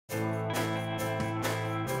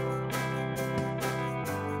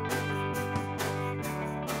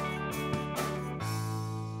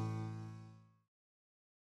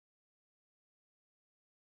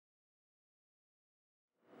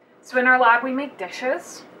So in our lab we make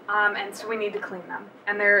dishes, and so we need to clean them.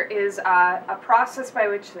 And there is a process by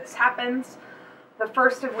which this happens. The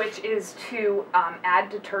first of which is to add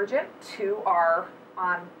detergent to our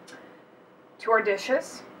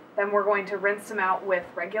dishes. Then we're going to rinse them out with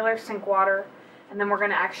regular sink water, and then we're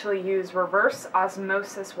going to actually use reverse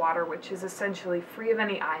osmosis water, which is essentially free of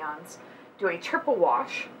any ions. Do a triple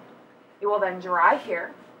wash. It will then dry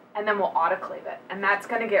here, and then we'll autoclave it. And that's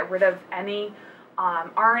going to get rid of any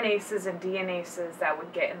RNases and DNases that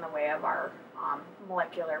would get in the way of our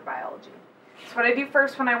molecular biology. So what I do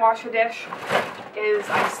first when I wash a dish is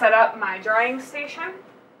I set up my drying station.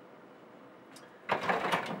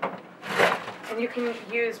 And you can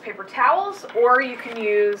use paper towels, or you can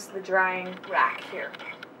use the drying rack here.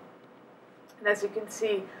 And as you can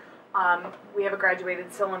see, we have a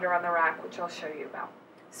graduated cylinder on the rack, which I'll show you about.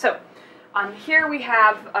 So here we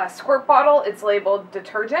have a squirt bottle. It's labeled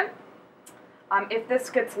detergent. If this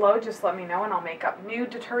gets low, just let me know and I'll make up new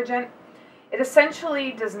detergent. It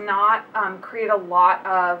essentially does not create a lot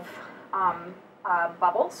of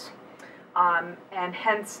bubbles, and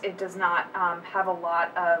hence it does not have a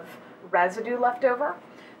lot of residue left over.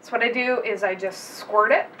 So what I do is I just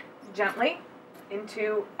squirt it gently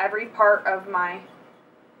into every part of my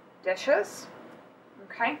dishes.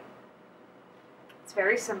 Okay? It's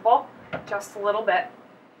very simple, just a little bit.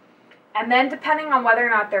 And then depending on whether or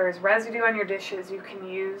not there is residue on your dishes, you can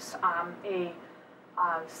use a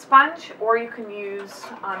sponge, or you can use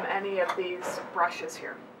any of these brushes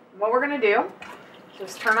here. What we're going to do is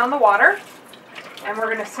just turn on the water, and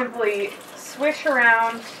we're going to simply swish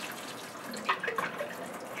around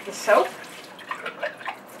the soap,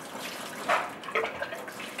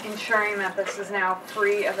 ensuring that this is now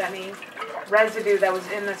free of any residue that was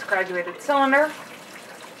in this graduated cylinder.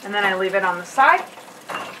 And then I leave it on the side.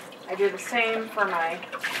 I do the same for my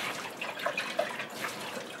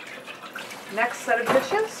next set of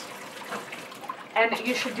dishes. And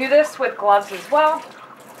you should do this with gloves as well,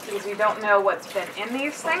 because you don't know what's been in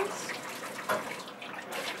these things.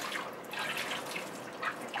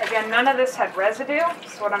 Again, none of this had residue,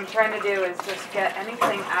 so what I'm trying to do is just get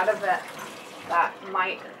anything out of it that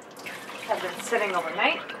might have been sitting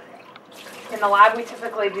overnight. In the lab, we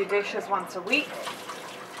typically do dishes once a week,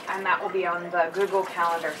 and that will be on the Google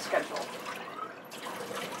Calendar schedule.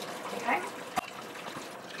 Okay?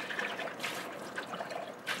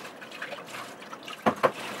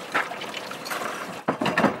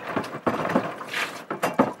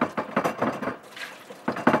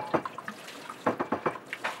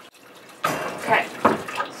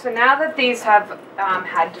 So now that these have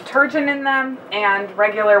had detergent in them and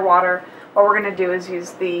regular water, what we're going to do is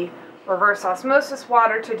use the reverse osmosis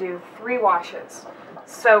water to do 3 washes.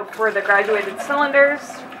 So for the graduated cylinders,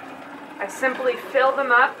 I simply fill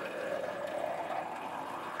them up,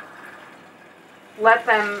 let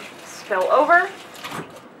them spill over,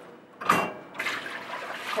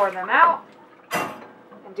 pour them out,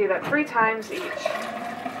 and do that 3 times each.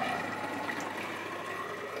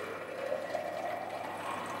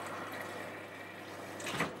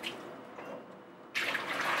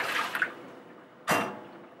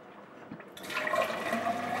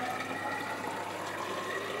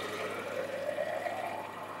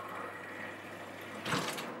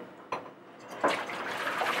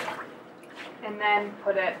 And then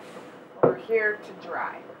put it over here to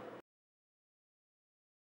dry.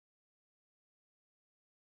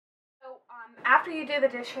 So after you do the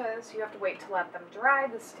dishes, you have to wait to let them dry.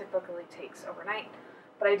 This typically takes overnight.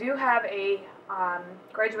 But I do have a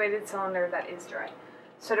graduated cylinder that is dry.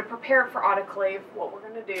 So to prepare for autoclave, what we're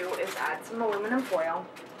going to do is add some aluminum foil.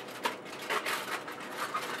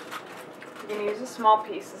 You can use a small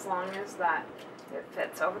piece as long as that it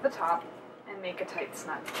fits over the top, and make a tight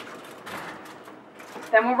snug.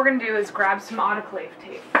 Then what we're going to do is grab some autoclave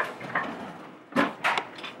tape.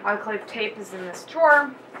 Autoclave tape is in this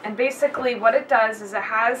drawer, and basically what it does is it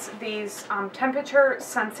has these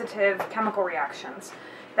temperature-sensitive chemical reactions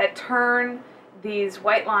that turn these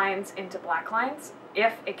white lines into black lines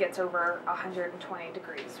if it gets over 120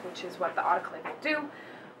 degrees, which is what the autoclave will do.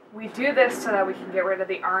 We do this so that we can get rid of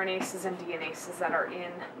the RNases and DNases that are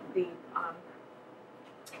in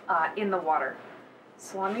the water.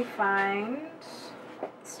 So let me find the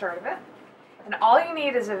start of it. And all you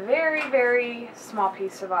need is a very, very small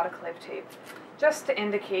piece of autoclave tape, just to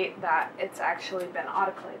indicate that it's actually been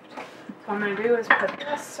autoclaved. So what I'm going to do is put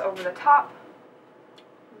this over the top,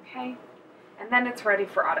 okay, and then it's ready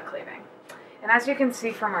for autoclaving. And as you can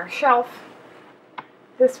see from our shelf,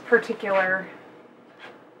 this particular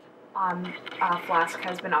flask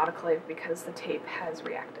has been autoclaved because the tape has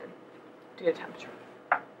reacted due to temperature.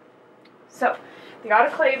 So the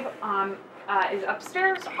autoclave is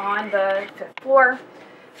upstairs on the 5th floor.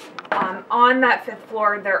 On that 5th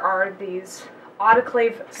floor, there are these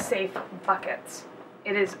autoclave safe buckets.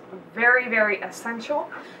 It is very, very essential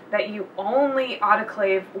that you only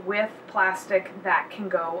autoclave with plastic that can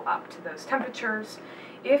go up to those temperatures.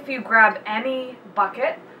 If you grab any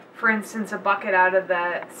bucket, for instance, a bucket out of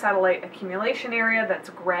the satellite accumulation area that's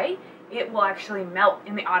gray, it will actually melt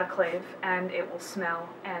in the autoclave and it will smell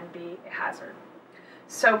and be a hazard.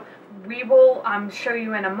 So we will show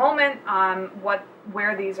you in a moment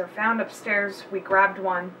where these are found upstairs. We grabbed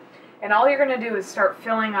one, and all you're going to do is start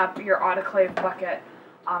filling up your autoclave bucket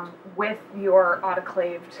with your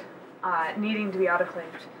autoclaved, needing to be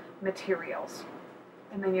autoclaved materials.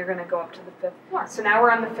 And then you're going to go up to the 5th floor. So now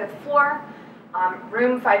we're on the 5th floor.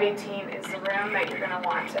 Room 518 is the room that you're going to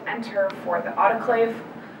want to enter for the autoclave.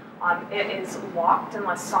 It is locked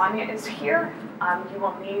unless Sonia is here. You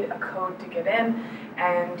will need a code to get in,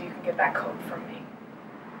 and you can get that code from me.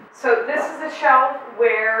 So this is a shelf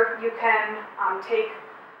where you can take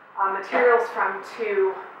materials from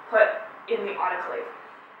to put in the autoclave.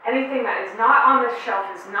 Anything that is not on this shelf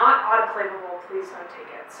is not autoclavable. Please don't take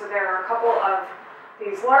it. So there are a couple of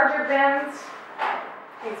these larger bins.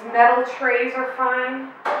 These metal trays are fine,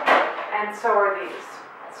 and so are these.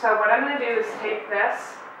 So what I'm going to do is take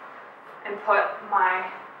this and put my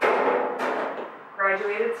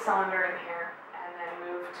graduated cylinder in here, and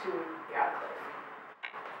then move to the autoclave.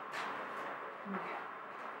 Okay.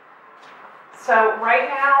 So right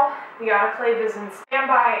now, the autoclave is in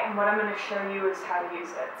standby, and what I'm going to show you is how to use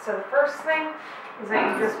it. So the first thing is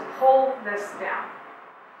that you just pull this down.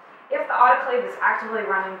 If the autoclave is actively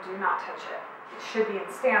running, do not touch it. It should be in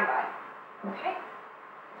standby. Okay?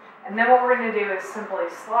 And then what we're going to do is simply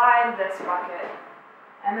slide this bucket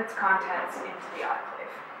and its contents into the autoclave.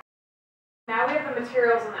 Now we have the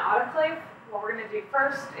materials in the autoclave. What we're going to do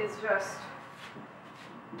first is just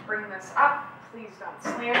bring this up. Please don't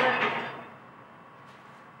slam it.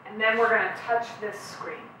 And then we're going to touch this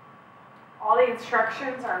screen. All the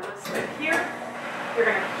instructions are listed here. You're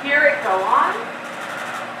going to hear it go on,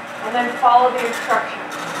 and then follow the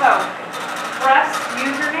instructions. So, press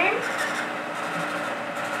username.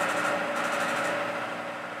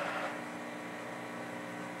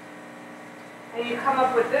 And you come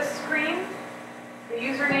up with this screen. The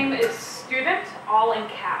username is student, all in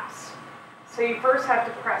caps. So you first have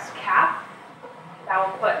to press cap. That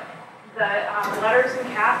will put the letters in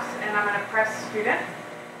caps, and I'm going to press student.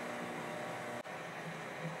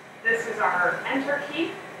 This is our enter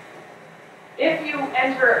key. If you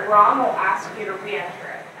enter it wrong, we'll ask you to re-enter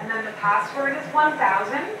it. And then the password is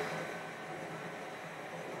 1000.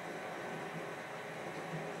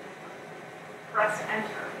 Press enter.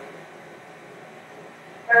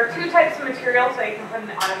 There are two types of materials that you can put in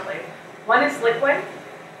the autoclave. One is liquid.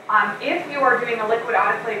 If you are doing a liquid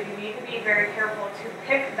autoclave, you need to be very careful to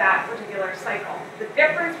pick that particular cycle. The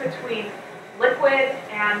difference between liquid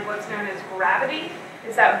and what's known as gravity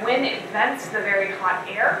is that when it vents the very hot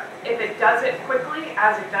air, if it does it quickly,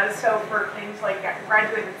 as it does so for things like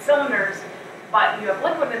graduated cylinders, but you have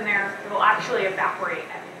liquid in there, it will actually evaporate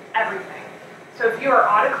everything. So if you are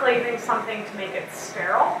autoclaving something to make it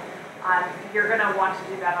sterile, you're going to want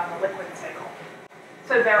to do that on the liquid cycle.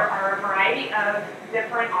 So there are a variety of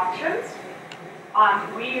different options.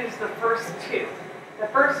 We use the first two. The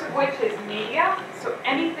first of which is media. So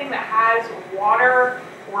anything that has water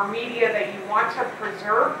or media that you want to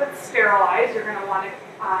preserve but sterilize, you're going to want to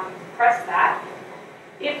press that.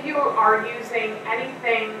 If you are using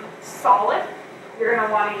anything solid, you're going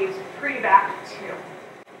to want to use pre-vac 2.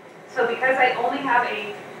 So because I only have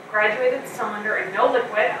a graduated cylinder and no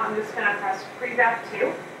liquid, I'm just going to press pre-vac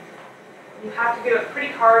 2. You have to do it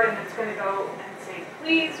pretty hard, and it's going to go and say,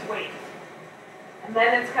 please wait. And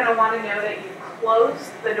then it's going to want to know that you close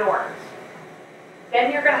the doors.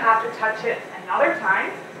 Then you're going to have to touch it another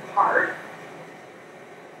time, hard.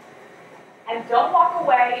 And don't walk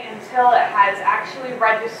away until it has actually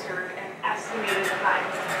registered an estimated time.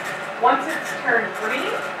 Once it's turned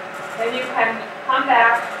green, then you can come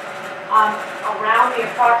back around the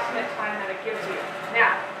approximate time that it gives you.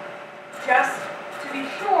 Now, just to be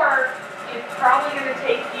sure, it's probably going to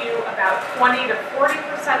take you about 20 to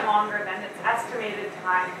 40% longer than its estimated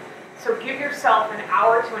time. So give yourself an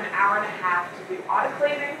hour to an hour and a half to do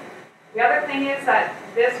autoclaving. The other thing is that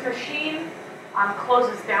this machine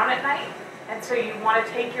closes down at night, and so you want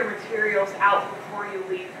to take your materials out before you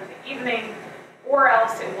leave for the evening, or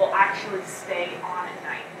else it will actually stay on at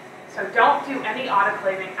night. So don't do any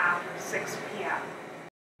autoclaving after 6 p.m.